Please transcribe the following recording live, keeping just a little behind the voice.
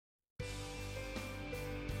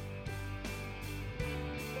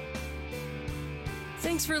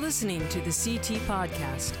Thanks for listening to the CT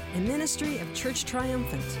Podcast, a ministry of Church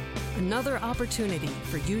Triumphant. Another opportunity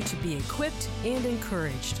for you to be equipped and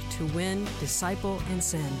encouraged to win, disciple, and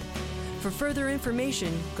send. For further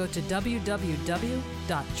information, go to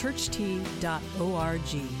www.churcht.org.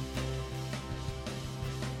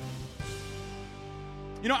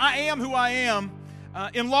 You know, I am who I am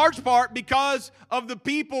in large part because of the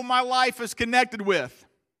people my life is connected with.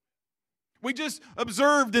 We just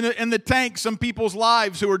observed in the tank some people's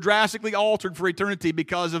lives who are drastically altered for eternity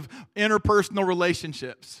because of interpersonal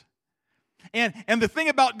relationships. And the thing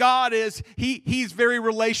about God is He's very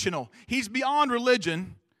relational. He's beyond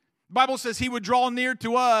religion. The Bible says He would draw near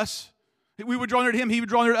to us. We would draw near to Him. He would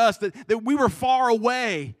draw near to us. That we were far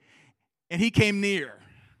away and He came near.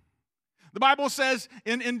 The Bible says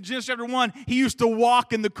in Genesis chapter 1, He used to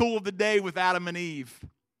walk in the cool of the day with Adam and Eve.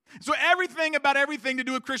 So everything about everything to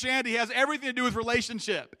do with Christianity has everything to do with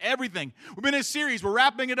relationship. Everything. We've been in a series. We're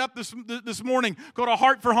wrapping it up this morning called A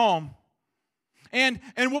Heart for Home. And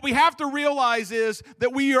what we have to realize is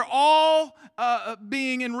that we are all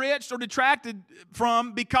being enriched or detracted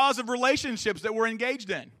from because of relationships that we're engaged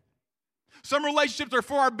in. Some relationships are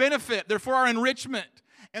for our benefit. They're for our enrichment.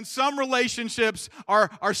 And some relationships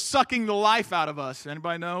are sucking the life out of us.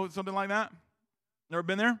 Anybody know something like that? Never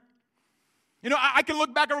been there? You know, I can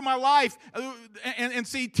look back over my life and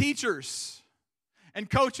see teachers and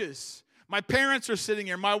coaches. My parents are sitting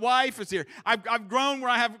here. My wife is here. I've grown where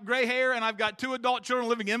I have gray hair, and I've got 2 adult children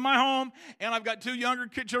living in my home, and I've got 2 younger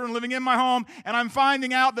children living in my home, and I'm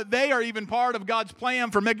finding out that they are even part of God's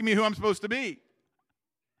plan for making me who I'm supposed to be.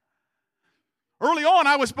 Early on,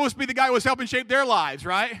 I was supposed to be the guy who was helping shape their lives,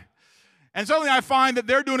 right? And suddenly I find that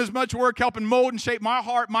they're doing as much work helping mold and shape my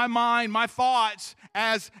heart, my mind, my thoughts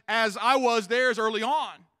as I was theirs early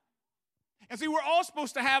on. And see, we're all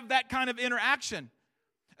supposed to have that kind of interaction.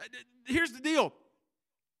 Here's the deal.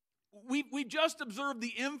 We just observed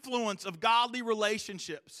the influence of godly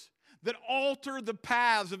relationships that alter the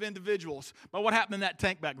paths of individuals by what happened in that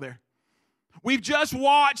tank back there. We've just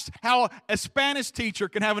watched how a Spanish teacher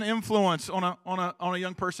can have an influence on a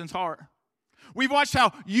young person's heart. We've watched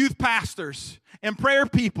how youth pastors and prayer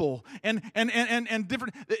people and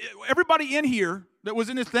different, everybody in here that was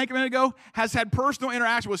in this tank a minute ago has had personal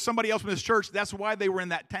interaction with somebody else in this church. That's why they were in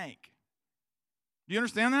that tank. Do you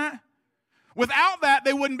understand that? Without that,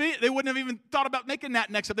 they wouldn't have even thought about making that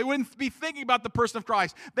next step. They wouldn't be thinking about the person of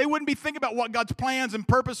Christ. They wouldn't be thinking about what God's plans and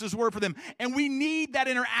purposes were for them. And we need that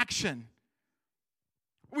interaction.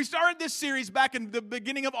 We started this series back in the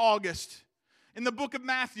beginning of August in the book of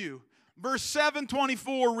Matthew. Verse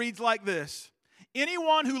 7:24 reads like this.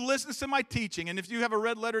 Anyone who listens to my teaching, and if you have a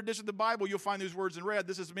red letter edition of the Bible, you'll find these words in red.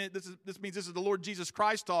 This means this is the Lord Jesus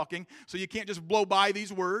Christ talking, so you can't just blow by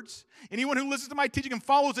these words. Anyone who listens to my teaching and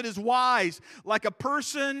follows it is wise, like a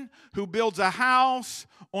person who builds a house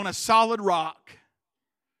on a solid rock.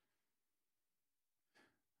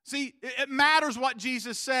 See, it matters what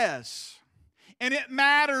Jesus says, and it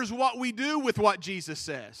matters what we do with what Jesus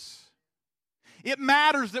says. It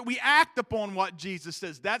matters that we act upon what Jesus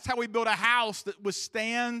says. That's how we build a house that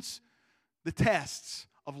withstands the tests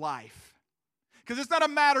of life. Because it's not a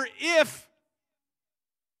matter if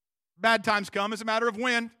bad times come. It's a matter of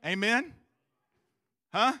when. Amen?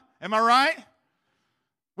 Huh? Am I right?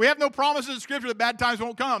 We have no promises in Scripture that bad times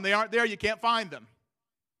won't come. They aren't there. You can't find them.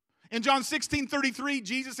 In John 16:33,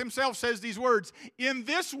 Jesus himself says these words, in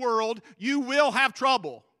this world, you will have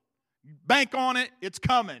trouble. Bank on it. It's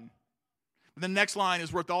coming. The next line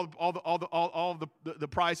is worth all the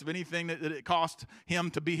price of anything that it cost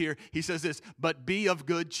him to be here. He says this, but be of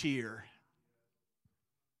good cheer.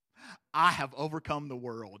 I have overcome the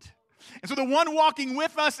world. And so the one walking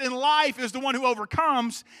with us in life is the one who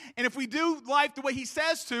overcomes. And if we do life the way he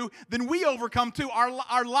says to, then we overcome too.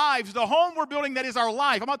 Our lives, the home we're building that is our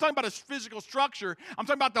life. I'm not talking about a physical structure. I'm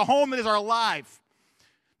talking about the home that is our life.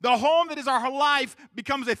 The home that is our life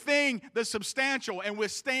becomes a thing that's substantial and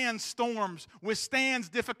withstands storms, withstands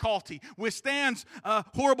difficulty, withstands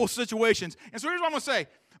horrible situations. And so here's what I'm going to say.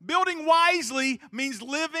 Building wisely means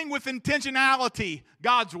living with intentionality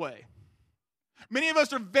God's way. Many of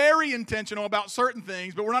us are very intentional about certain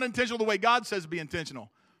things, but we're not intentional the way God says to be intentional.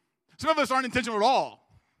 Some of us aren't intentional at all.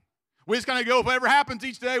 We just kind of go, whatever happens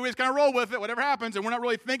each day, we just kind of roll with it, whatever happens, and we're not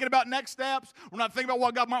really thinking about next steps. We're not thinking about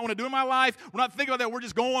what God might want to do in my life. We're not thinking about that. We're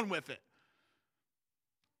just going with it.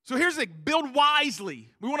 So here's the thing. Build wisely.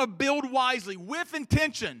 We want to build wisely with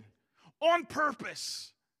intention, on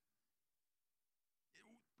purpose,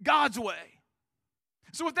 God's way.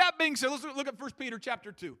 So with that being said, let's look at 1 Peter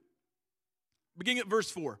chapter 2, beginning at verse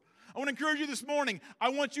 4. I want to encourage you this morning. I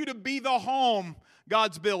want you to be the home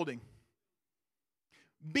God's building.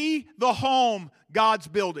 Be the home God's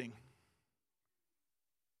building.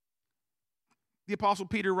 The Apostle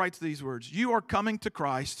Peter writes these words, you are coming to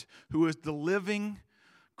Christ, who is the living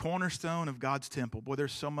cornerstone of God's temple. Boy,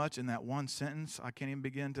 there's so much in that one sentence. I can't even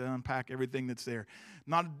begin to unpack everything that's there.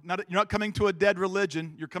 You're not coming to a dead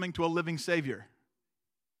religion. You're coming to a living Savior.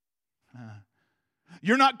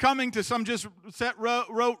 You're not coming to some just set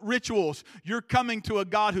rote rituals. You're coming to a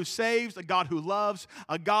God who saves, a God who loves,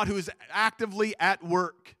 a God who is actively at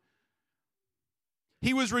work.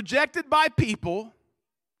 He was rejected by people,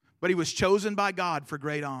 but he was chosen by God for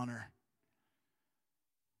great honor.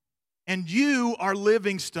 And you are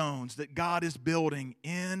living stones that God is building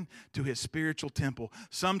into his spiritual temple.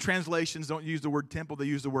 Some translations don't use the word temple, they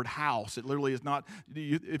use the word house. It literally is not,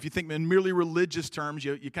 if you think in merely religious terms,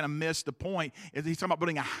 you kind of miss the point. He's talking about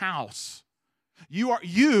building a house. You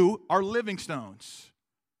are living stones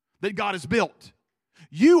that God has built.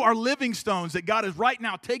 You are living stones that God is right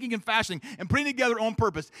now taking and fashioning and putting together on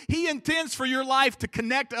purpose. He intends for your life to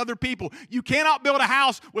connect to other people. You cannot build a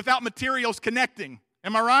house without materials connecting.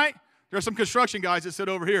 Am I right? There are some construction guys that sit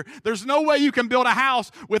over here. There's no way you can build a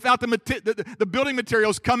house without the building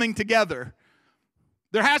materials coming together.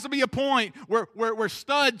 There has to be a point where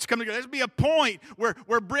studs come together. There has to be a point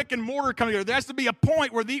where brick and mortar come together. There has to be a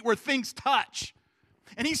point where things touch.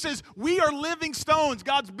 And he says, we are living stones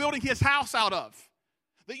God's building his house out of.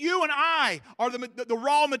 That you and I are the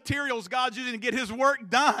raw materials God's using to get his work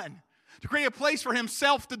done. To create a place for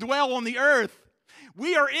himself to dwell on the earth.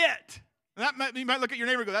 We are it. You might look at your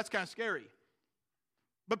neighbor and go, that's kind of scary.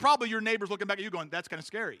 But probably your neighbor's looking back at you going, that's kind of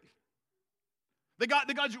scary.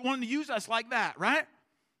 God's wanting to use us like that, right?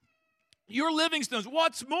 You're living stones.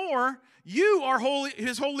 What's more, you are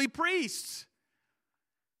his holy priests.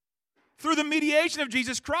 Through the mediation of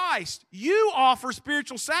Jesus Christ, you offer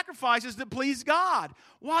spiritual sacrifices that please God.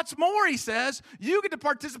 What's more, he says, you get to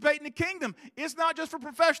participate in the kingdom. It's not just for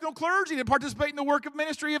professional clergy to participate in the work of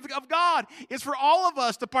ministry of God. It's for all of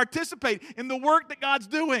us to participate in the work that God's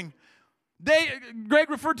doing.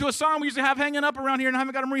 Greg referred to a song we used to have hanging up around here, and I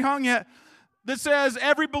haven't got them rehung yet, that says,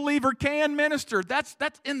 every believer can minister. That's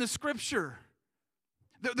in the Scripture.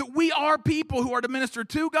 That we are people who are to minister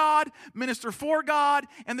to God, minister for God,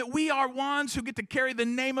 and that we are ones who get to carry the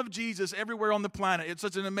name of Jesus everywhere on the planet. It's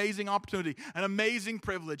such an amazing opportunity, an amazing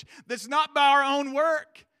privilege. That's not by our own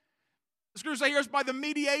work. The Scriptures say here it's by the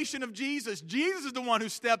mediation of Jesus. Jesus is the one who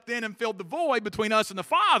stepped in and filled the void between us and the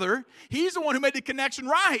Father. He's the one who made the connection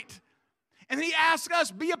right. And he asks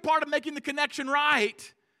us, be a part of making the connection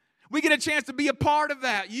right. We get a chance to be a part of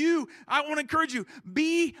that. I want to encourage you,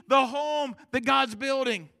 be the home that God's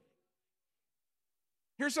building.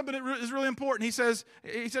 Here's something that is really important. He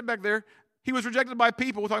said back there, he was rejected by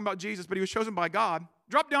people. We're talking about Jesus, but he was chosen by God.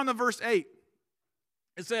 Drop down to verse 8.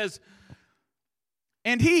 It says,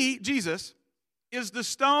 and he, Jesus, is the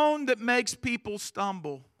stone that makes people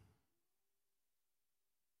stumble.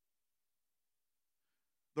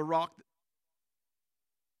 The rock that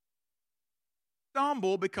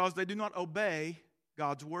stumble because they do not obey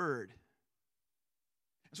God's word.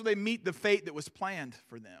 And so they meet the fate that was planned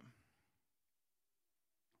for them.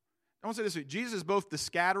 I want to say this to you. Jesus is both the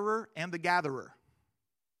scatterer and the gatherer.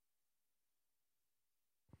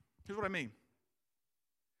 Here's what I mean.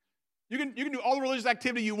 You can do all the religious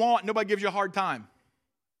activity you want, nobody gives you a hard time.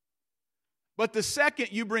 But the second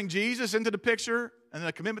you bring Jesus into the picture, and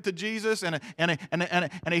a commitment to Jesus and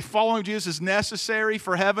a following of Jesus is necessary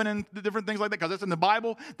for heaven and different things like that, because that's in the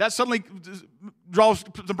Bible, that suddenly draws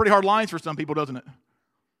some pretty hard lines for some people, doesn't it?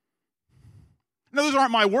 No, those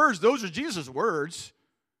aren't my words. Those are Jesus' words.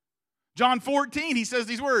 John 14, he says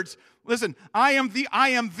these words. Listen, I am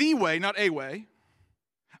the way, not a way.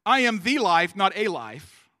 I am the life, not a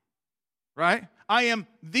life. Right? I am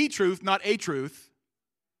the truth, not a truth.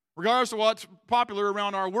 Regardless of what's popular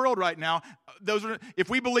around our world right now, if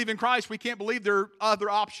we believe in Christ, we can't believe there are other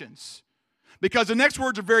options. Because the next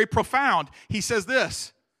words are very profound. He says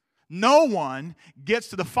this, no one gets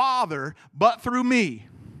to the Father but through me.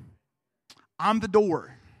 I'm the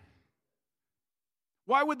door.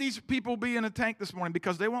 Why would these people be in a tank this morning?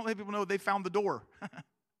 Because they won't let people know they found the door.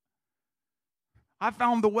 I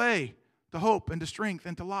found the way to hope and to strength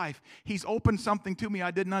and to life. He's opened something to me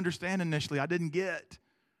I didn't understand initially, I didn't get.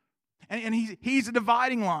 And he's a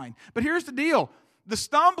dividing line. But here's the deal. The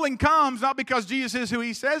stumbling comes not because Jesus is who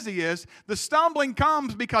he says he is. The stumbling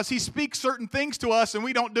comes because he speaks certain things to us and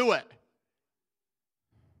we don't do it.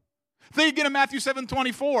 Think again of Matthew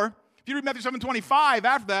 7:24. If you read Matthew 7:25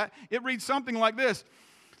 after that, it reads something like this.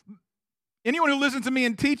 Anyone who listens to me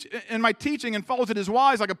and in my teaching and follows it is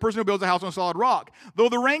wise, like a person who builds a house on solid rock. Though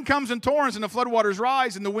the rain comes in torrents and the floodwaters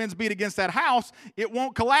rise and the winds beat against that house, it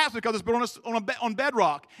won't collapse because it's built on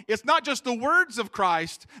bedrock. It's not just the words of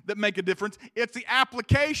Christ that make a difference. It's the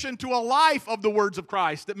application to a life of the words of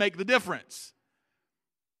Christ that make the difference.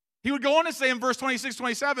 He would go on to say in verse 26,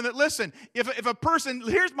 27 that, listen, if a person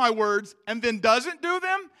hears my words and then doesn't do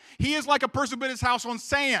them, he is like a person who built his house on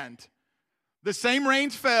sand. The same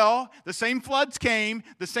rains fell, the same floods came,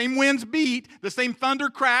 the same winds beat, the same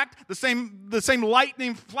thunder cracked, the same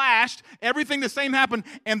lightning flashed, everything the same happened,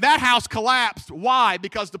 and that house collapsed. Why?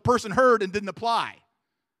 Because the person heard and didn't apply.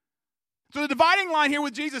 So the dividing line here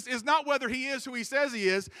with Jesus is not whether he is who he says he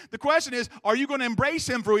is. The question is, are you going to embrace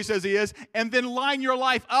him for who he says he is and then line your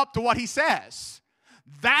life up to what he says?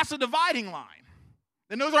 That's a dividing line.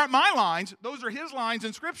 And those aren't my lines. Those are his lines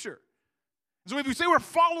in Scripture. So if we say we're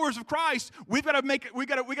followers of Christ, we've got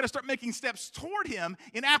to start making steps toward him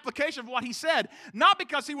in application of what he said. Not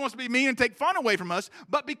because he wants to be mean and take fun away from us,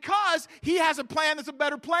 but because he has a plan that's a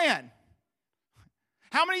better plan.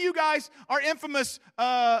 How many of you guys are infamous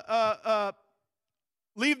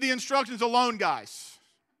leave the instructions alone guys?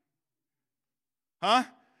 Huh?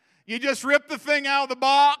 You just rip the thing out of the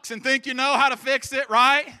box and think you know how to fix it,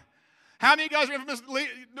 right? How many of you guys are infamous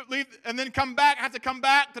leave and then have to come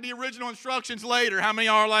back to the original instructions later? How many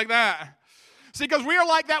are like that? See, because we are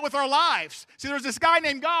like that with our lives. See, there's this guy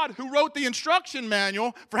named God who wrote the instruction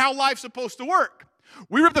manual for how life's supposed to work.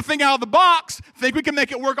 We rip the thing out of the box, think we can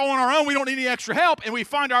make it work all on our own, we don't need any extra help, and we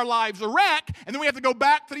find our lives a wreck, and then we have to go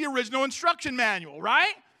back to the original instruction manual,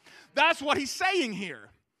 right? That's what he's saying here.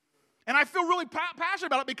 And I feel really passionate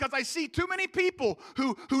about it because I see too many people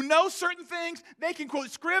who know certain things. They can quote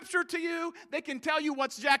Scripture to you. They can tell you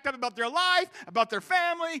what's jacked up about their life, about their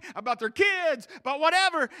family, about their kids, about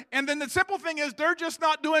whatever. And then the simple thing is they're just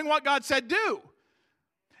not doing what God said do.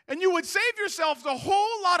 And you would save yourselves a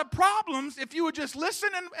whole lot of problems if you would just listen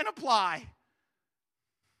and apply.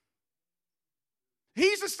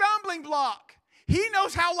 He's a stumbling block. He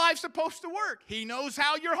knows how life's supposed to work. He knows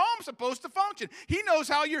how your home's supposed to function. He knows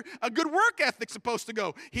how a good work ethic's supposed to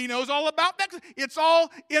go. He knows all about that. It's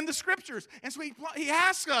all in the Scriptures. And so he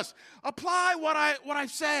asks us, apply what I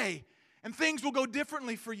say, and things will go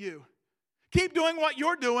differently for you. Keep doing what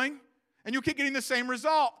you're doing, and you'll keep getting the same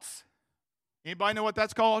results. Anybody know what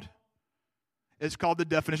that's called? It's called the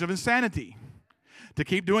definition of insanity. To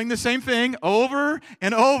keep doing the same thing over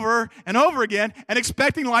and over and over again and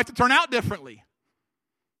expecting life to turn out differently.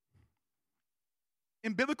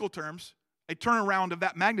 In biblical terms, a turnaround of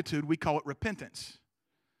that magnitude, we call it repentance.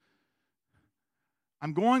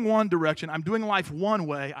 I'm going one direction. I'm doing life one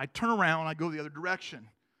way. I turn around and I go the other direction.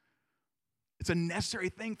 It's a necessary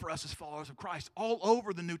thing for us as followers of Christ. All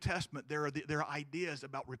over the New Testament, there are ideas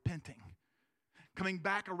about repenting. Coming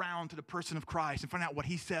back around to the person of Christ and finding out what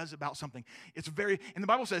he says about something. And the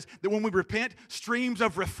Bible says that when we repent, streams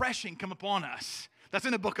of refreshing come upon us. That's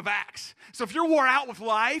in the book of Acts. So if you're wore out with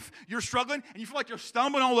life, you're struggling, and you feel like you're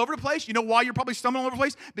stumbling all over the place, you know why you're probably stumbling all over the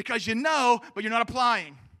place? Because you know, but you're not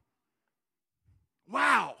applying.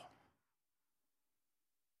 Wow.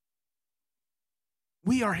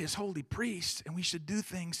 We are his holy priests, and we should do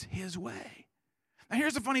things his way. Now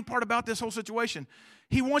here's the funny part about this whole situation.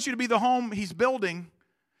 He wants you to be the home he's building,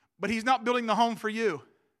 but he's not building the home for you.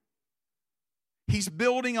 He's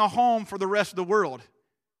building a home for the rest of the world.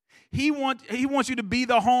 He wants you to be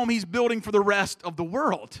the home he's building for the rest of the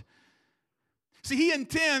world. See, he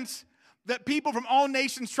intends that people from all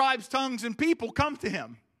nations, tribes, tongues, and people come to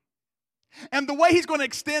him. And the way he's going to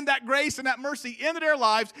extend that grace and that mercy into their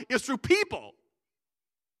lives is through people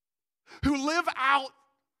who live out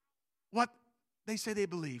what they say they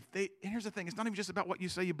believe. And here's the thing, it's not even just about what you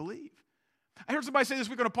say you believe. I heard somebody say this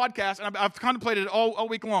week on a podcast, and I've contemplated it all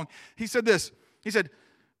week long. He said this. He said,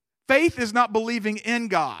 faith is not believing in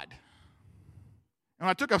God. And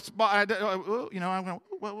I took a spot, I went,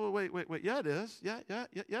 well, wait, yeah, it is. Yeah,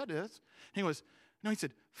 it is. He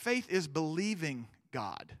said, faith is believing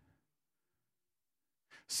God.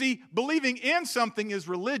 See, believing in something is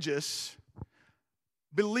religious.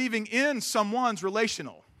 Believing in someone's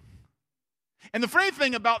relational. And the funny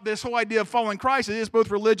thing about this whole idea of following Christ is both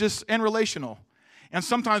religious and relational. And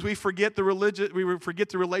sometimes we forget the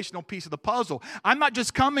relational piece of the puzzle. I'm not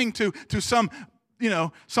just coming to some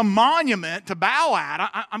monument to bow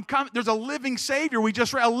at. I'm coming. There's a living Savior. We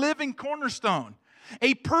just read a living cornerstone.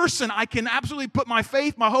 A person I can absolutely put my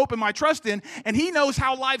faith, my hope, and my trust in, and he knows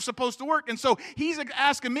how life's supposed to work. And so he's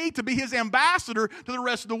asking me to be his ambassador to the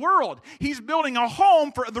rest of the world. He's building a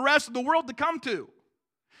home for the rest of the world to come to.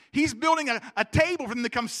 He's building a table for them to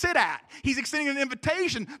come sit at. He's extending an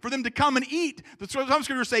invitation for them to come and eat. Some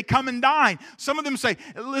scriptures say, come and dine. Some of them say,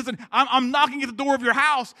 listen, I'm knocking at the door of your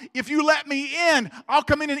house. If you let me in, I'll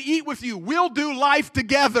come in and eat with you. We'll do life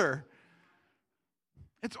together.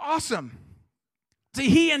 It's awesome. See,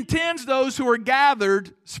 he intends those who are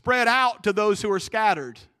gathered spread out to those who are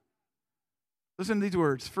scattered. Listen to these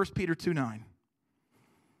words, 1 Peter 2:9.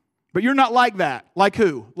 But you're not like that. Like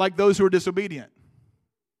who? Like those who are disobedient.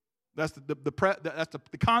 That's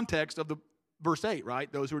the context of the verse 8,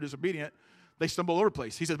 right? Those who are disobedient, they stumble all over the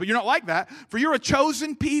place. He says, but you're not like that, for you're a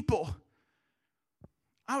chosen people.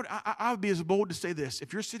 I would be as bold to say this.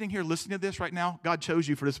 If you're sitting here listening to this right now, God chose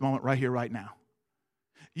you for this moment right here, right now.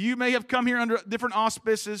 You may have come here under different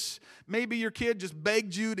auspices. Maybe your kid just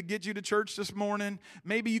begged you to get you to church this morning.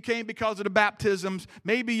 Maybe you came because of the baptisms.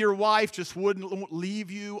 Maybe your wife just wouldn't leave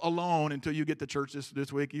you alone until you get to church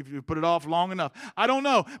this week. If you put it off long enough. I don't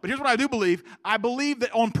know. But here's what I do believe. I believe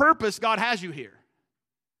that on purpose, God has you here.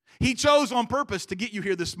 He chose on purpose to get you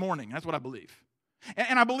here this morning. That's what I believe.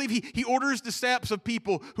 And I believe he orders the steps of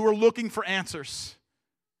people who are looking for answers.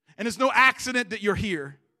 And it's no accident that you're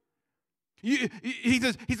here. He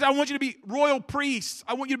says, I want you to be royal priests.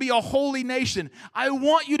 I want you to be a holy nation. I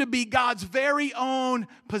want you to be God's very own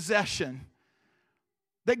possession.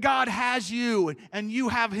 That God has you and you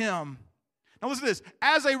have Him. Now listen to this.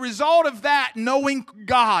 As a result of that, knowing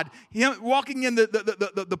God, walking in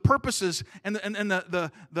the purposes and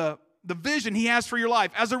the vision He has for your life,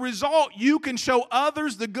 as a result, you can show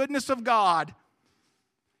others the goodness of God.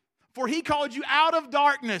 For He called you out of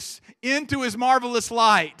darkness into His marvelous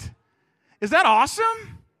light. Is that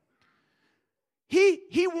awesome?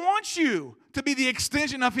 He wants you to be the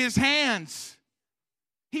extension of His hands.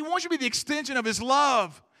 He wants you to be the extension of His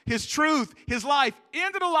love, His truth, His life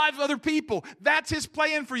into the lives of other people. That's His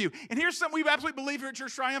plan for you. And here's something we absolutely believe here at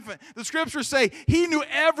Church Triumphant. The scriptures say He knew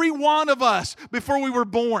every one of us before we were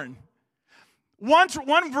born.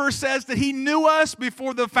 One verse says that He knew us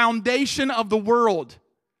before the foundation of the world.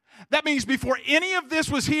 That means before any of this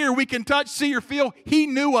was here, we can touch, see, or feel, He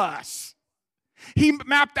knew us. He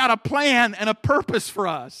mapped out a plan and a purpose for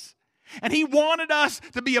us. And He wanted us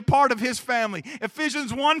to be a part of His family.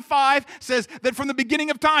 Ephesians 1:5 says that from the beginning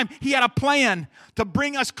of time, He had a plan to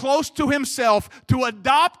bring us close to Himself, to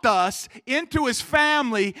adopt us into His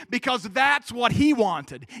family, because that's what He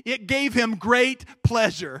wanted. It gave Him great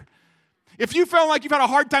pleasure. If you feel like you've had a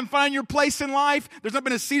hard time finding your place in life, there's not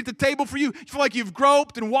been a seat at the table for you, you feel like you've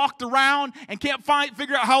groped and walked around and can't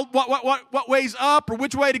figure out what way's up or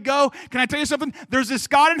which way to go, can I tell you something? There's this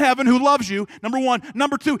God in heaven who loves you, number one.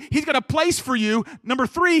 Number two, He's got a place for you. Number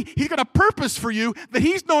three, He's got a purpose for you that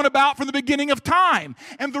He's known about from the beginning of time.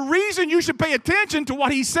 And the reason you should pay attention to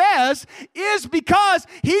what He says is because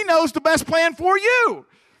He knows the best plan for you.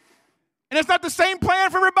 And it's not the same plan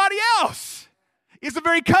for everybody else. It's a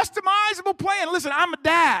very customizable plan. Listen, I'm a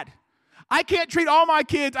dad. I can't treat all my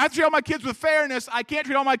kids. I treat all my kids with fairness. I can't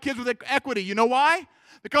treat all my kids with equity. You know why?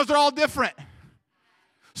 Because they're all different.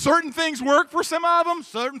 Certain things work for some of them.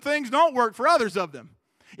 Certain things don't work for others of them.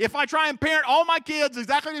 If I try and parent all my kids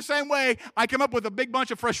exactly the same way, I come up with a big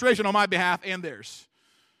bunch of frustration on my behalf and theirs.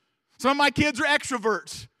 Some of my kids are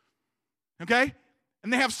extroverts. Okay?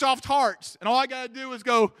 And they have soft hearts. And all I got to do is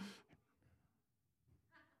go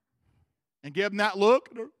and give them that look.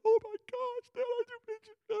 And oh my gosh, Dad,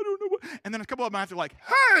 I don't know what. And then a couple of them after like,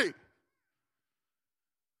 hey,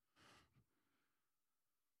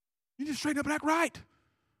 you just straighten up and act right.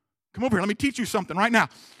 Come over here. Let me teach you something right now.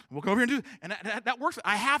 We'll come over here and do it. And that works.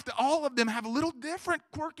 All of them have a little different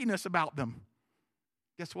quirkiness about them.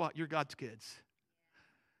 Guess what? You're God's kids.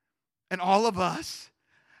 And all of us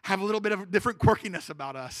have a little bit of different quirkiness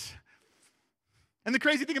about us. And the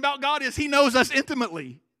crazy thing about God is He knows us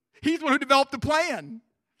intimately. He's the one who developed the plan.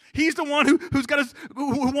 He's the one who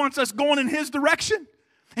wants us going in His direction.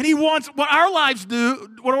 And He wants what our lives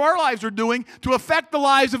are doing to affect the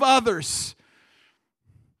lives of others.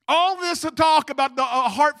 All this talk about the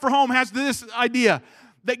heart for home has this idea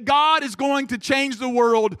that God is going to change the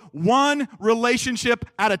world one relationship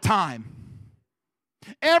at a time.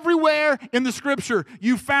 Everywhere in the scripture,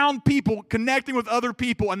 you found people connecting with other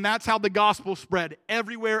people, and that's how the gospel spread.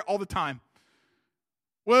 Everywhere, all the time.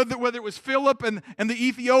 Whether it was Philip and the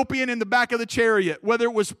Ethiopian in the back of the chariot, whether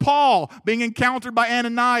it was Paul being encountered by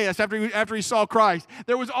Ananias after he saw Christ,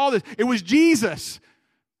 there was all this. It was Jesus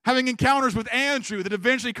having encounters with Andrew that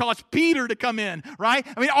eventually caused Peter to come in, right?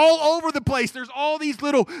 I mean, all over the place, there's all these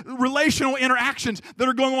little relational interactions that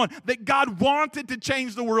are going on that God wanted to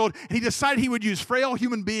change the world, and He decided He would use frail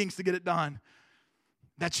human beings to get it done.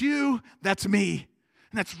 That's you, that's me,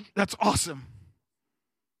 and that's awesome.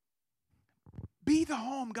 Be the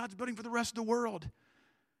home God's building for the rest of the world.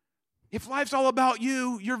 If life's all about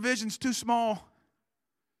you, your vision's too small.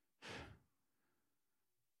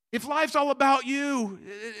 If life's all about you,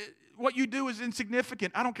 what you do is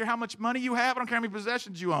insignificant. I don't care how much money you have. I don't care how many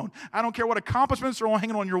possessions you own. I don't care what accomplishments are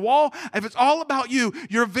hanging on your wall. If it's all about you,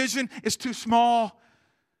 your vision is too small.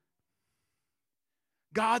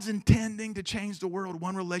 God's intending to change the world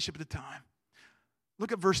one relationship at a time.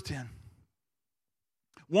 Look at verse 10.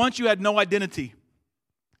 Once you had no identity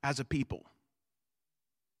as a people.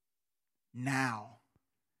 Now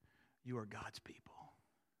you are God's people.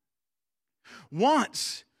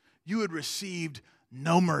 Once you had received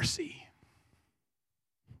no mercy.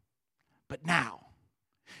 But now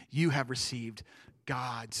you have received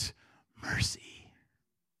God's mercy.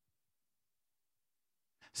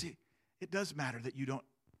 See, it does matter that you don't,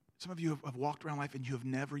 some of you have walked around life and you have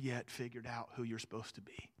never yet figured out who you're supposed to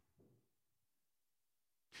be.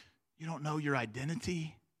 You don't know your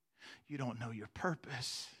identity. You don't know your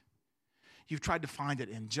purpose. You've tried to find it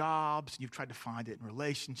in jobs, you've tried to find it in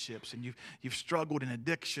relationships, and you've struggled in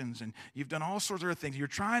addictions, and you've done all sorts of other things. You're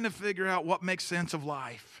trying to figure out what makes sense of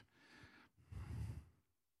life.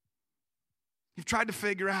 You've tried to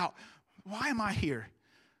figure out, why am I here?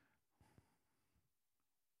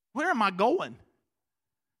 Where am I going?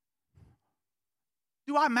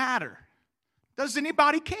 Do I matter? Does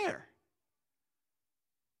anybody care?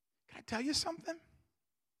 Can I tell you something?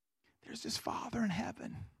 There's this Father in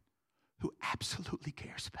heaven who absolutely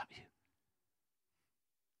cares about you.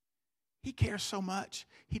 He cares so much,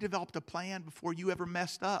 he developed a plan before you ever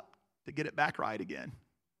messed up to get it back right again.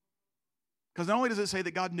 Because not only does it say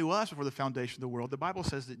that God knew us before the foundation of the world, the Bible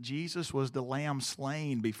says that Jesus was the lamb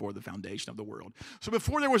slain before the foundation of the world. So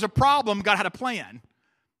before there was a problem, God had a plan.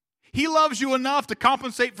 He loves you enough to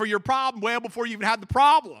compensate for your problem well before you even had the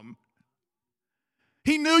problem.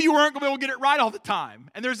 He knew you weren't going to be able to get it right all the time.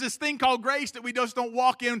 And there's this thing called grace that we just don't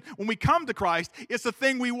walk in when we come to Christ. It's the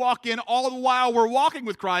thing we walk in all the while we're walking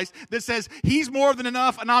with Christ that says, He's more than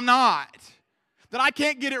enough and I'm not. That I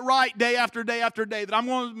can't get it right day after day after day. That I'm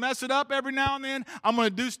going to mess it up every now and then. I'm going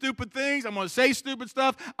to do stupid things. I'm going to say stupid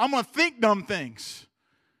stuff. I'm going to think dumb things.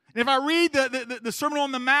 And if I read the Sermon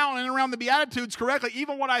on the Mount and around the Beatitudes correctly,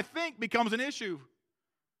 even what I think becomes an issue.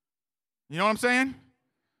 You know what I'm saying?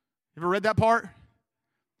 You ever read that part?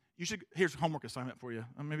 Here's a homework assignment for you.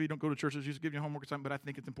 Maybe you don't go to churches, you just give you a homework assignment, but I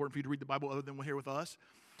think it's important for you to read the Bible other than here with us.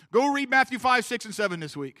 Go read Matthew 5, 6, and 7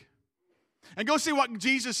 this week. And go see what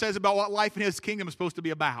Jesus says about what life in His kingdom is supposed to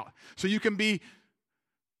be about. So you can be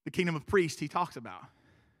the kingdom of priests He talks about.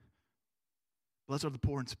 Blessed are the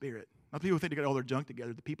poor in spirit. Not the people who think they got all their junk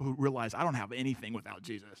together, the people who realize I don't have anything without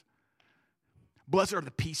Jesus. Blessed are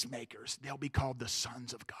the peacemakers. They'll be called the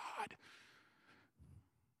sons of God.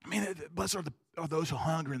 I mean, blessed are those who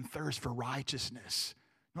hunger and thirst for righteousness.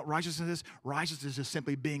 You know what righteousness is? Righteousness is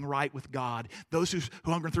simply being right with God. Those who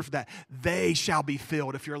hunger and thirst for that, they shall be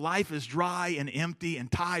filled. If your life is dry and empty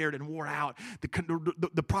and tired and wore out,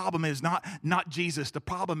 the problem is not Jesus. The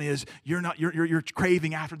problem is you're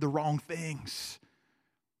craving after the wrong things.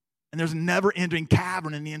 And there's a never-ending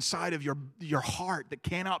cavern in the inside of your heart that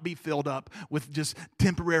cannot be filled up with just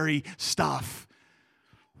temporary stuff.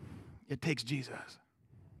 It takes Jesus.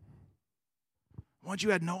 Once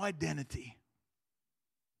you had no identity,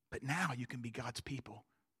 but now you can be God's people.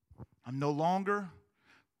 I'm no longer,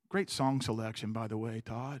 great song selection, by the way,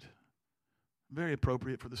 Todd. Very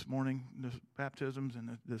appropriate for this morning, this baptisms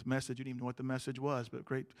and this message. You didn't even know what the message was, but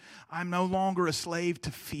great. I'm no longer a slave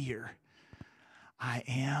to fear. I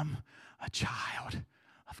am a child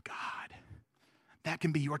of God. That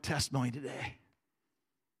can be your testimony today.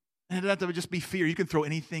 And it doesn't have to just be fear. You can throw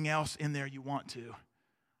anything else in there you want to.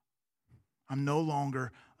 I'm no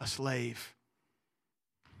longer a slave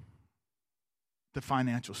to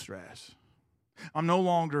financial stress. I'm no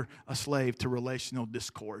longer a slave to relational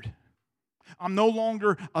discord. I'm no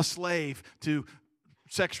longer a slave to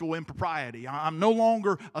sexual impropriety. I'm no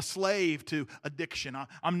longer a slave to addiction.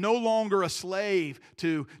 I'm no longer a slave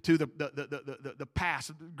to the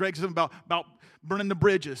past. Greg said about burning the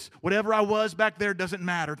bridges. Whatever I was back there doesn't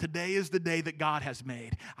matter. Today is the day that God has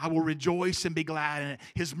made. I will rejoice and be glad in it.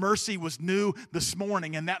 His mercy was new this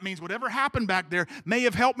morning, and that means whatever happened back there may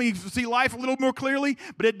have helped me see life a little more clearly,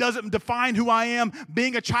 but it doesn't define who I am.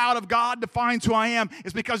 Being a child of God defines who I am.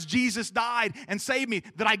 It's because Jesus died and saved me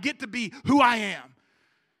that I get to be who I am.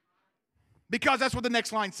 Because that's what the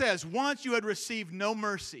next line says. Once you had received no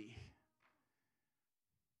mercy,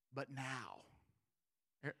 but now.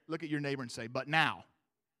 Look at your neighbor and say, but now.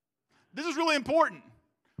 This is really important.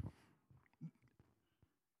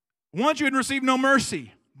 Once you had received no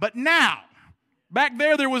mercy, but now. Back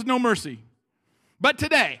there was no mercy. But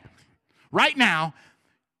today, right now,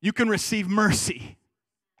 you can receive mercy.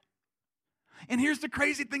 And here's the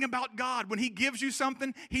crazy thing about God. When he gives you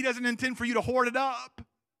something, he doesn't intend for you to hoard it up. You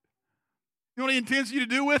know what he intends you to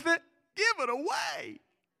do with it? Give it away.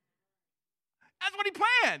 That's what he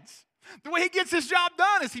plans. The way he gets his job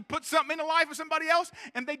done is he puts something in the life of somebody else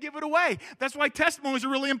and they give it away. That's why testimonies are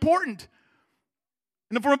really important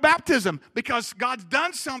in the form of baptism, because God's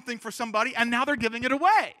done something for somebody and now they're giving it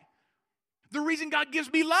away. The reason God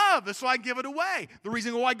gives me love is so I give it away. The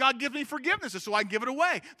reason why God gives me forgiveness is so I give it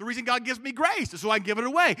away. The reason God gives me grace is so I give it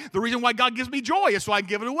away. The reason why God gives me joy is so I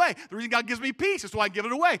give it away. The reason God gives me peace is so I give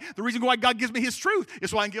it away. The reason why God gives me his truth is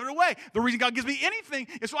so I can give it away. The reason God gives me anything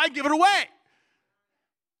is so I can give it away.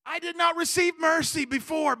 I did not receive mercy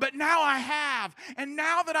before, but now I have. And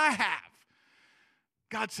now that I have,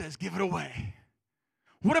 God says, give it away.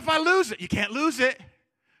 What if I lose it? You can't lose it.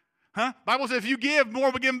 Huh? Bible says if you give, more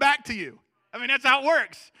will be given back to you. I mean, that's how it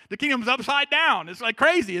works. The kingdom's upside down. It's like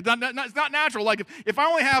crazy. It's not natural. Like if I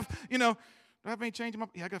only have, do I have any change in my,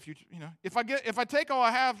 yeah, I got a few, If I take all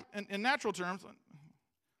I have in natural terms,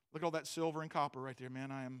 look at all that silver and copper right there,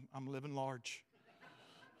 man. I'm living large.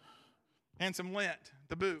 And some lint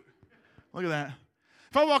to boot. Look at that.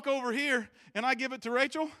 If I walk over here and I give it to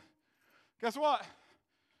Rachel, guess what?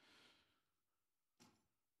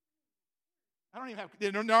 There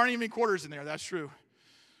aren't even any quarters in there. That's true.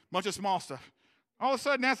 Bunch of small stuff. All of a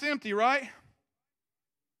sudden, that's empty, right?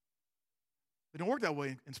 They don't work that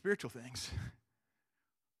way in spiritual things.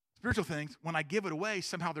 Spiritual things, when I give it away,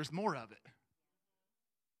 somehow there's more of it.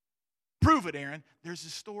 Prove it, Aaron. There's a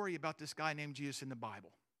story about this guy named Jesus in the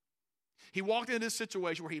Bible. He walked into this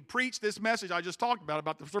situation where he preached this message I just talked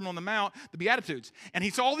about the Sermon on the Mount, the Beatitudes. And he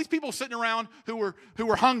saw all these people sitting around who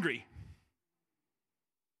were hungry.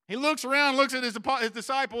 He looks around, looks at his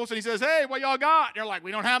disciples, and he says, hey, what y'all got? And they're like,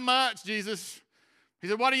 we don't have much, Jesus. He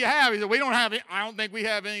said, what do you have? He said, we don't have it. I don't think we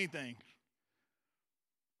have anything.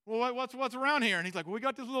 Well, what's around here? And he's like, well, we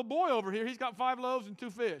got this little boy over here. He's got 5 loaves and 2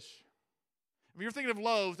 fish. If you're thinking of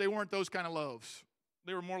loaves, they weren't those kind of loaves.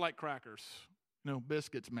 They were more like crackers.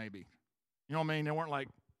 Biscuits maybe. You know what I mean? They weren't like,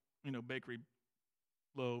 bakery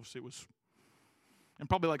loaves. It was, and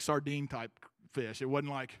probably like sardine type fish. It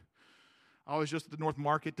wasn't like, I was just at the North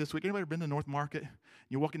Market this week. Anybody ever been to the North Market?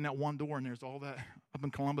 You walk in that one door and there's all that up in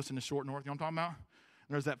Columbus in the short north. You know what I'm talking about?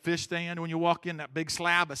 And there's that fish stand when you walk in, that big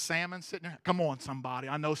slab of salmon sitting there. Come on, somebody.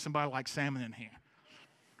 I know somebody likes salmon in here.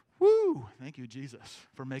 Woo! Thank you, Jesus,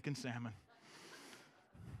 for making salmon.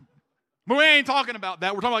 But we ain't talking about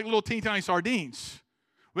that. We're talking about like little teeny tiny sardines.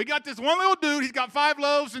 We got this one little dude. He's got 5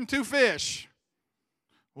 loaves and 2 fish.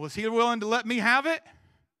 Was he willing to let me have it?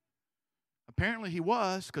 Apparently he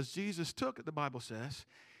was, because Jesus took it, the Bible says.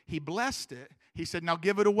 He blessed it. He said, now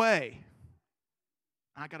give it away.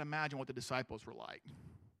 I got to imagine what the disciples were like.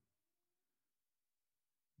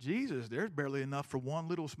 Jesus, there's barely enough for one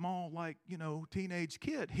little small, teenage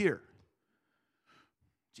kid. Here.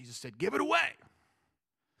 Jesus said, give it away.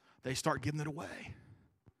 They start giving it away.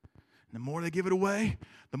 And the more they give it away,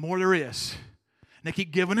 the more there is. And they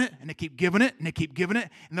keep giving it, and they keep giving it, and they keep giving it.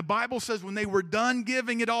 And the Bible says when they were done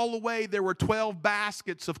giving it all away, there were 12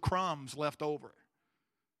 baskets of crumbs left over.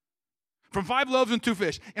 From 5 loaves and 2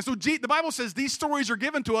 fish. And so the Bible says these stories are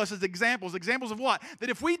given to us as examples. Examples of what?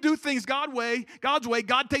 That if we do things God's way,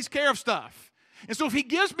 God takes care of stuff. And so if he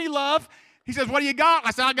gives me love, he says, what do you got?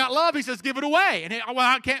 I said, I got love. He says, give it away. And I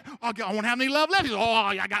won't have any love left. He says,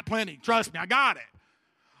 I got plenty. Trust me, I got it.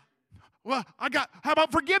 Well, how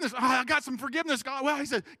about forgiveness? I got some forgiveness. Well, he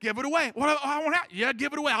said, give it away. What? I won't have. Yeah,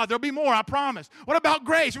 give it away. There'll be more, I promise. What about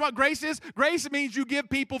grace? You know what grace is? Grace means you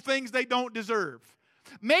give people things they don't deserve.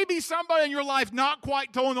 Maybe somebody in your life not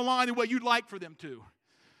quite towing the line the way you'd like for them to.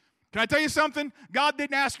 Can I tell you something? God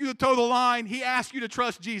didn't ask you to toe the line. He asked you to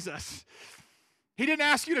trust Jesus. He didn't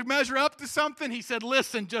ask you to measure up to something. He said,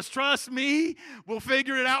 listen, just trust me. We'll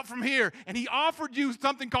figure it out from here. And he offered you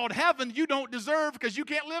something called heaven you don't deserve because you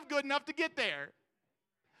can't live good enough to get there.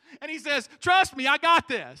 And he says, trust me, I got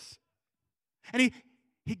this. And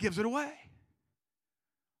he gives it away.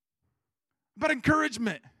 But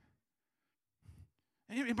encouragement.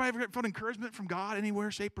 Anybody ever felt encouragement from God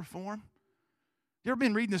anywhere, shape, or form? You ever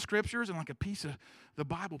been reading the scriptures and like a piece of the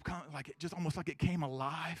Bible, just almost like it came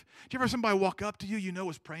alive? Do you ever have somebody walk up to you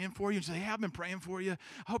is praying for you and say, hey, I've been praying for you.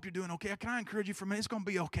 I hope you're doing okay. Can I encourage you for a minute? It's going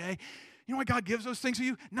to be okay. You know why God gives those things to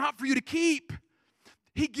you? Not for you to keep.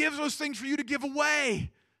 He gives those things for you to give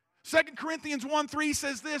away. 2 Corinthians 1:3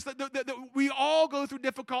 says this, that we all go through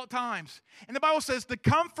difficult times. And the Bible says the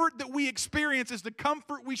comfort that we experience is the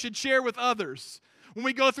comfort we should share with others when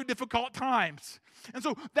we go through difficult times. And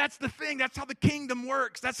so that's the thing. That's how the kingdom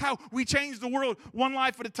works. That's how we change the world one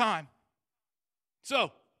life at a time.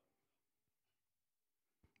 So,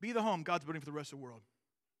 be the home God's building for the rest of the world.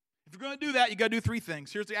 If you're going to do that, you got to do three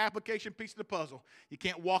things. Here's the application piece of the puzzle. You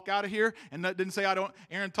can't walk out of here and that didn't say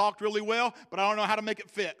Aaron talked really well, but I don't know how to make it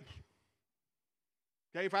fit.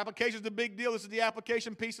 Okay, if application is the big deal, this is the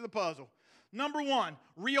application piece of the puzzle. Number one,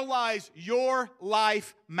 realize your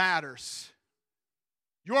life matters.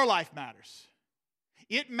 Your life matters.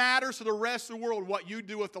 It matters to the rest of the world what you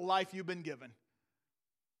do with the life you've been given.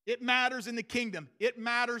 It matters in the kingdom. It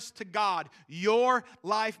matters to God. Your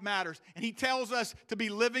life matters. And He tells us to be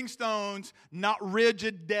living stones, not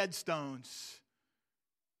rigid, dead stones.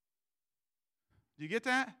 Do you get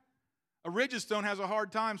that? A rigid stone has a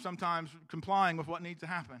hard time sometimes complying with what needs to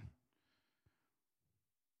happen.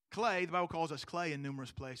 Clay, the Bible calls us clay in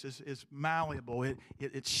numerous places, is malleable.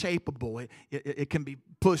 It's shapeable. It can be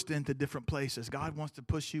pushed into different places. God wants to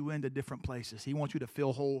push you into different places. He wants you to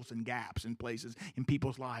fill holes and gaps in places in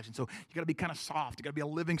people's lives. And so you got to be kind of soft. You got to be a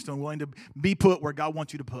living stone, willing to be put where God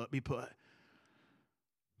wants you to be put.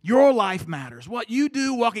 Your life matters. What you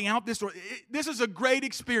do walking out this door, this is a great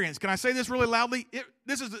experience. Can I say this really loudly?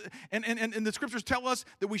 And the scriptures tell us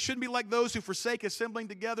that we shouldn't be like those who forsake assembling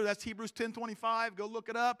together. That's Hebrews 10:25. Go look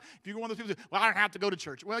it up. If you're one of those people who say, well, I don't have to go to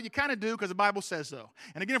church. Well, you kind of do because the Bible says so.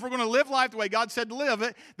 And again, if we're going to live life the way God said to live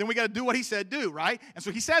it, then we got to do what He said do, right? And so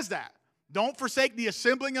He says that. Don't forsake the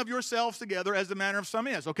assembling of yourselves together as the manner of some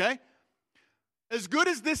is, okay? As good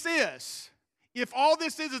as this is, if all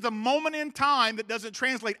this is a moment in time that doesn't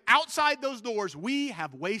translate outside those doors, we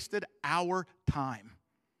have wasted our time.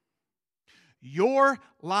 Your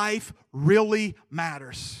life really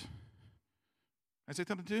matters. Can I say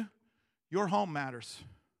something too? Your home matters.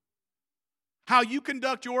 How you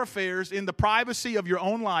conduct your affairs in the privacy of your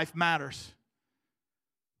own life matters.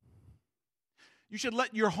 You should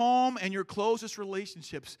let your home and your closest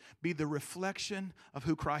relationships be the reflection of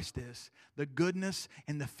who Christ is, the goodness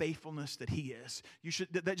and the faithfulness that He is.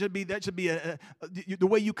 That should be the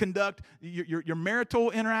way you conduct your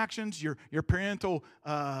marital interactions, your parental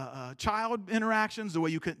child interactions, the way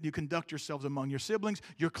you conduct yourselves among your siblings,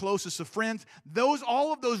 your closest of friends.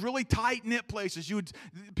 All of those really tight knit places.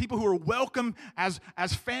 People who are welcome as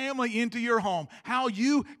family into your home. How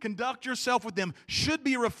you conduct yourself with them should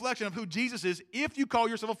be a reflection of who Jesus is, if you call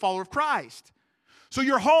yourself a follower of Christ. So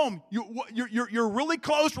your home, your really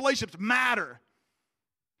close relationships matter.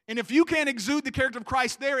 And if you can't exude the character of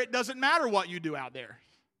Christ there, it doesn't matter what you do out there.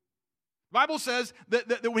 The Bible says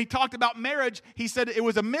that when He talked about marriage, He said it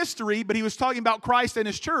was a mystery, but He was talking about Christ and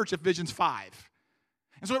His church, Ephesians 5.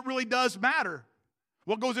 And so it really does matter.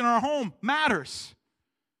 What goes in our home matters.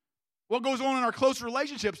 What goes on in our close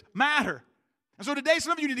relationships matter. And so today,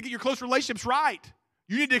 some of you need to get your close relationships right.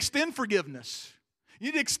 You need to extend forgiveness. You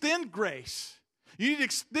need to extend grace. You need to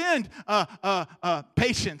extend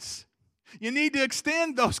patience. You need to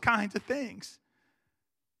extend those kinds of things.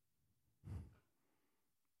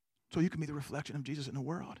 So you can be the reflection of Jesus in the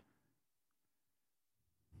world.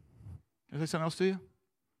 Can I say something else to you?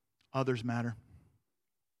 Others matter.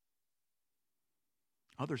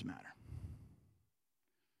 Others matter.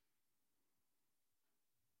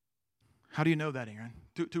 How do you know that, Aaron?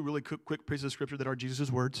 Two really quick pieces of scripture that are Jesus'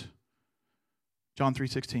 words. John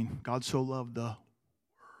 3:16. God so loved the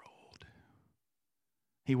world.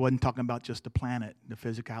 He wasn't talking about just the planet, the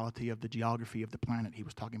physicality of the geography of the planet. He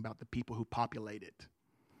was talking about the people who populate it.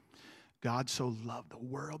 God so loved the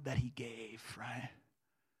world that He gave, right?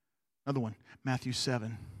 Another one, Matthew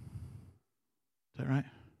 7. Is that right?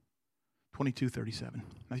 22:37.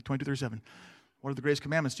 Matthew 22:37. What are the greatest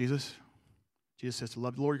commandments, Jesus? Jesus says to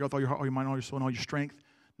love the Lord your God with all your heart, all your mind, all your soul, and all your strength.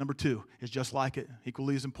 Number 2 is just like it,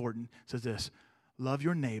 equally as important. It says this, love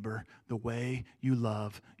your neighbor the way you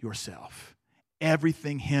love yourself.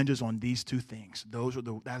 Everything hinges on these two things.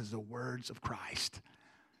 That is the words of Christ.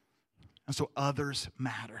 And so others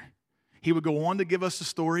matter. He would go on to give us the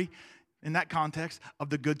story in that context of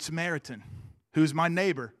the Good Samaritan. Who's my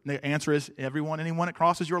neighbor? And the answer is anyone that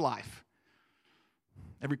crosses your life.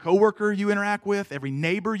 Every coworker you interact with, every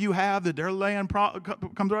neighbor you have that their land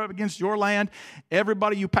comes right up against your land,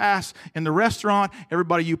 everybody you pass in the restaurant,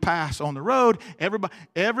 everybody you pass on the road,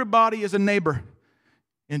 everybody is a neighbor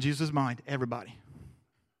in Jesus' mind. Everybody.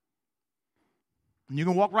 And you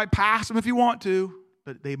can walk right past them if you want to,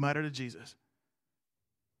 but they matter to Jesus.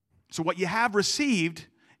 So what you have received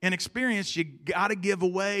and experienced, you got to give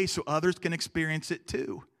away so others can experience it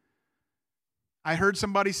too. I heard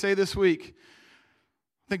somebody say this week,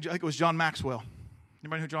 I think it was John Maxwell.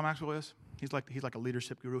 Anybody know who John Maxwell is? He's like a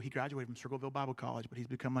leadership guru. He graduated from Circleville Bible College, but he's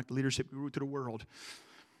become like the leadership guru to the world.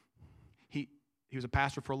 He was a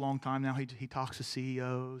pastor for a long time now. He talks to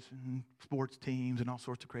CEOs and sports teams and all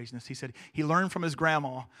sorts of craziness. He said he learned from his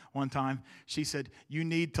grandma one time. She said, "You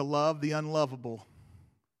need to love the unlovable."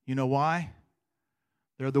 You know why?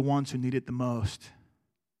 They're the ones who need it the most.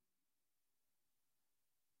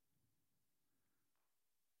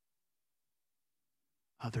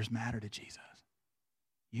 Others matter to Jesus.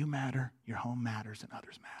 You matter, your home matters, and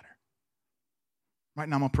others matter. Right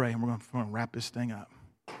now I'm going to pray, and we're going to wrap this thing up.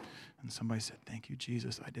 And somebody said, "Thank you,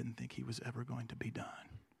 Jesus. I didn't think he was ever going to be done."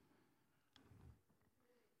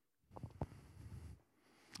 I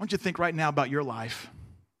want you to think right now about your life.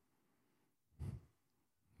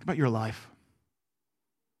 Think about your life.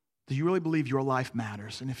 Do you really believe your life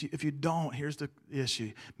matters? And if you don't, here's the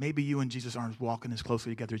issue. Maybe you and Jesus aren't walking as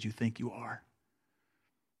closely together as you think you are.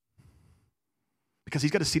 Because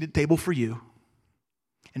he's got a seated table for you.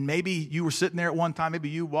 And maybe you were sitting there at one time, maybe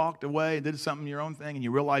you walked away and did something, your own thing, and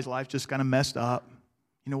you realized life just kind of messed up.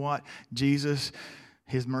 You know what? Jesus,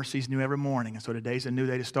 his mercies new every morning, and so today's a new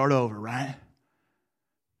day to start over, right?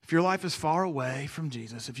 If your life is far away from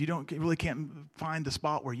Jesus, if you really can't find the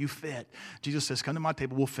spot where you fit, Jesus says, "Come to my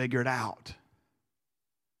table, we'll figure it out."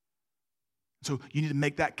 So you need to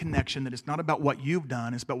make that connection that it's not about what you've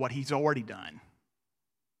done, it's about what he's already done.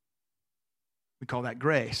 We call that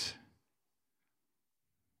grace.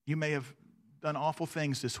 You may have done awful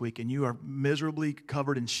things this week, and you are miserably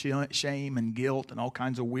covered in shame and guilt and all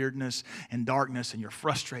kinds of weirdness and darkness, and you're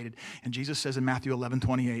frustrated. And Jesus says in Matthew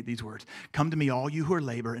 11:28 these words, "Come to me, all you who are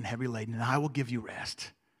labor and heavy laden, and I will give you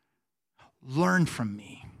rest. Learn from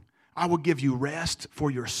me. I will give you rest for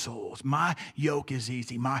your souls. My yoke is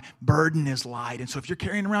easy. My burden is light." And so if you're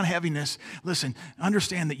carrying around heaviness, listen,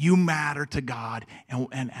 understand that you matter to God,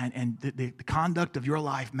 and the conduct of your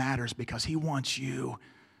life matters because he wants you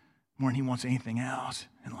more than he wants anything else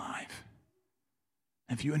in life.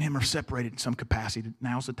 And if you and him are separated in some capacity,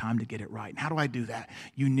 now's the time to get it right. And how do I do that?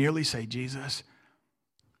 You nearly say, "Jesus,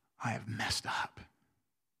 I have messed up."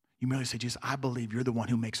 You merely say, "Jesus, I believe you're the one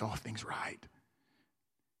who makes all things right."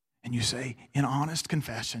 And you say, in honest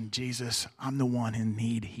confession, "Jesus, I'm the one in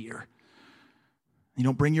need here." You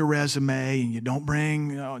don't bring your resume, and you don't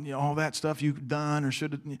bring all that stuff you've done or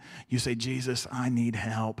should have. You say, "Jesus, I need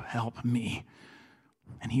help. Help me."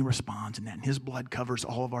 And he responds in that. And his blood covers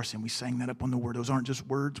all of our sin. We sang that up on the word. Those aren't just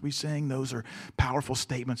words we sing. Those are powerful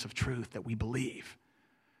statements of truth that we believe.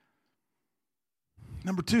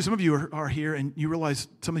 Number two, some of you are here and you realize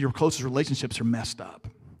some of your closest relationships are messed up.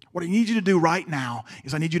 What I need you to do right now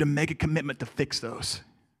is I need you to make a commitment to fix those.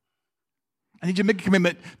 I need you to make a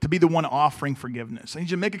commitment to be the one offering forgiveness. I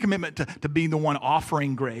need you to make a commitment to be the one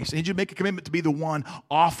offering grace. I need you to make a commitment to be the one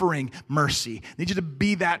offering mercy. I need you to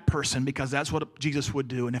be that person because that's what Jesus would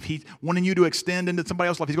do. And if he's wanting you to extend into somebody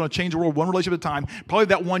else's life, he's going to change the world one relationship at a time. Probably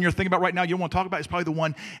that one you're thinking about right now, you don't want to talk about, is probably the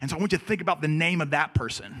one. And so I want you to think about the name of that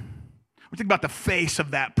person. I want you to think about the face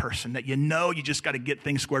of that person that you know you just got to get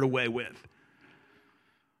things squared away with.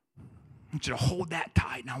 I want you to hold that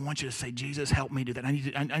tight, and I want you to say, "Jesus, help me do that." I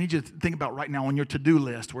need you to think about right now on your to-do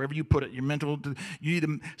list, wherever you put it, your mental, you need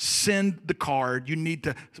to send the card. You need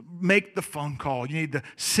to make the phone call. You need to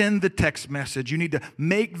send the text message. You need to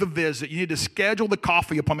make the visit. You need to schedule the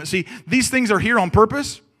coffee appointment. See, these things are here on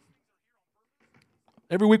purpose.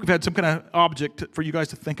 Every week we've had some kind of object for you guys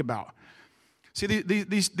to think about. See,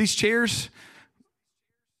 these chairs,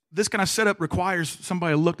 this kind of setup requires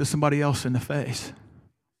somebody to look to somebody else in the face.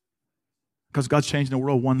 Because God's changing the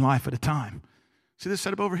world one life at a time. See this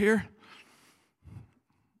setup over here?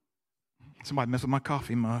 Somebody messed with my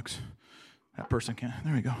coffee mugs. That person can't.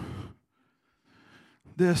 There we go.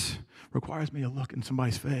 This requires me to look in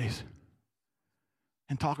somebody's face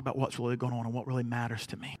and talk about what's really going on and what really matters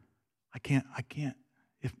to me. I can't.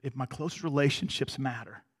 If my closest relationships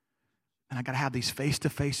matter, then I got to have these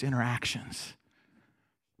face-to-face interactions.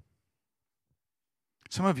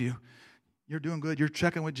 Some of you, you're doing good. You're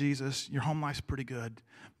checking with Jesus. Your home life's pretty good,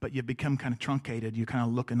 but you've become kind of truncated. You're kind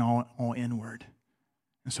of looking all inward.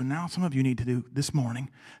 And so now some of you need to do this morning,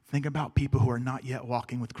 think about people who are not yet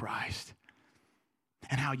walking with Christ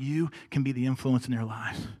and how you can be the influence in their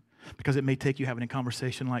lives. Because it may take you having a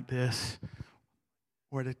conversation like this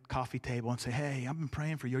or at a coffee table and say, "Hey, I've been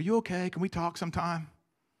praying for you. Are you okay? Can we talk sometime?"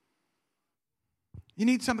 You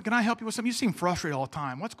need something. Can I help you with something? You seem frustrated all the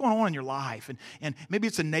time. What's going on in your life? And maybe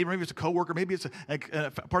it's a neighbor, maybe it's a coworker, maybe it's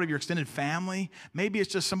a part of your extended family. Maybe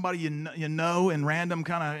it's just somebody you know in random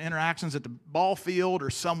kind of interactions at the ball field or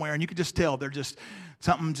somewhere, and you can just tell they're just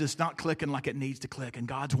something just not clicking like it needs to click, and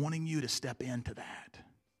God's wanting you to step into that.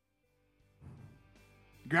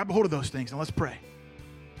 Grab a hold of those things, and let's pray.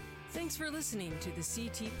 Thanks for listening to the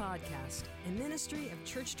CT Podcast, a ministry of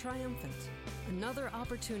Church Triumphant. Another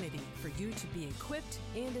opportunity for you to be equipped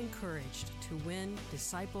and encouraged to win,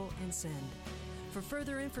 disciple, and send. For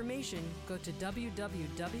further information, go to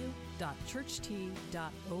www.churcht.org.